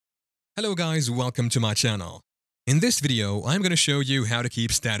Hello guys, welcome to my channel. In this video, I'm going to show you how to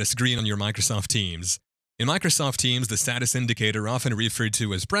keep status green on your Microsoft Teams. In Microsoft Teams, the status indicator, often referred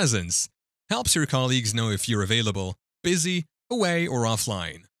to as presence, helps your colleagues know if you're available, busy, away, or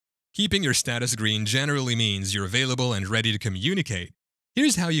offline. Keeping your status green generally means you're available and ready to communicate.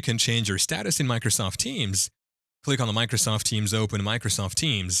 Here's how you can change your status in Microsoft Teams. Click on the Microsoft Teams, open Microsoft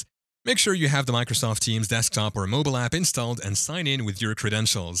Teams. Make sure you have the Microsoft Teams desktop or mobile app installed and sign in with your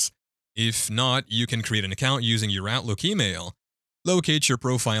credentials. If not, you can create an account using your Outlook email. Locate your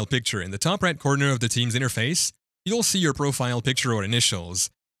profile picture. In the top right corner of the Teams interface, you'll see your profile picture or initials.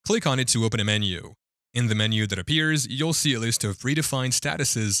 Click on it to open a menu. In the menu that appears, you'll see a list of predefined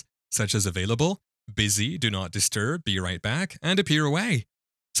statuses such as available, busy, do not disturb, be right back, and appear away.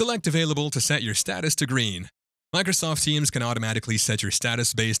 Select available to set your status to green. Microsoft Teams can automatically set your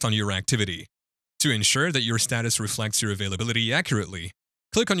status based on your activity. To ensure that your status reflects your availability accurately,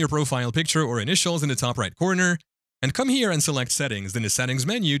 click on your profile picture or initials in the top right corner, and come here and select Settings. In the Settings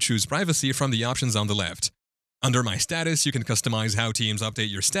menu, choose Privacy from the options on the left. Under My Status, you can customize how Teams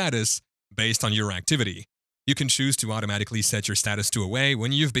update your status based on your activity. You can choose to automatically set your status to away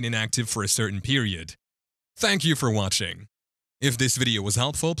when you've been inactive for a certain period. Thank you for watching. If this video was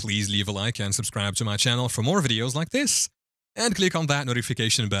helpful, please leave a like and subscribe to my channel for more videos like this. And click on that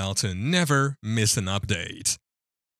notification bell to never miss an update.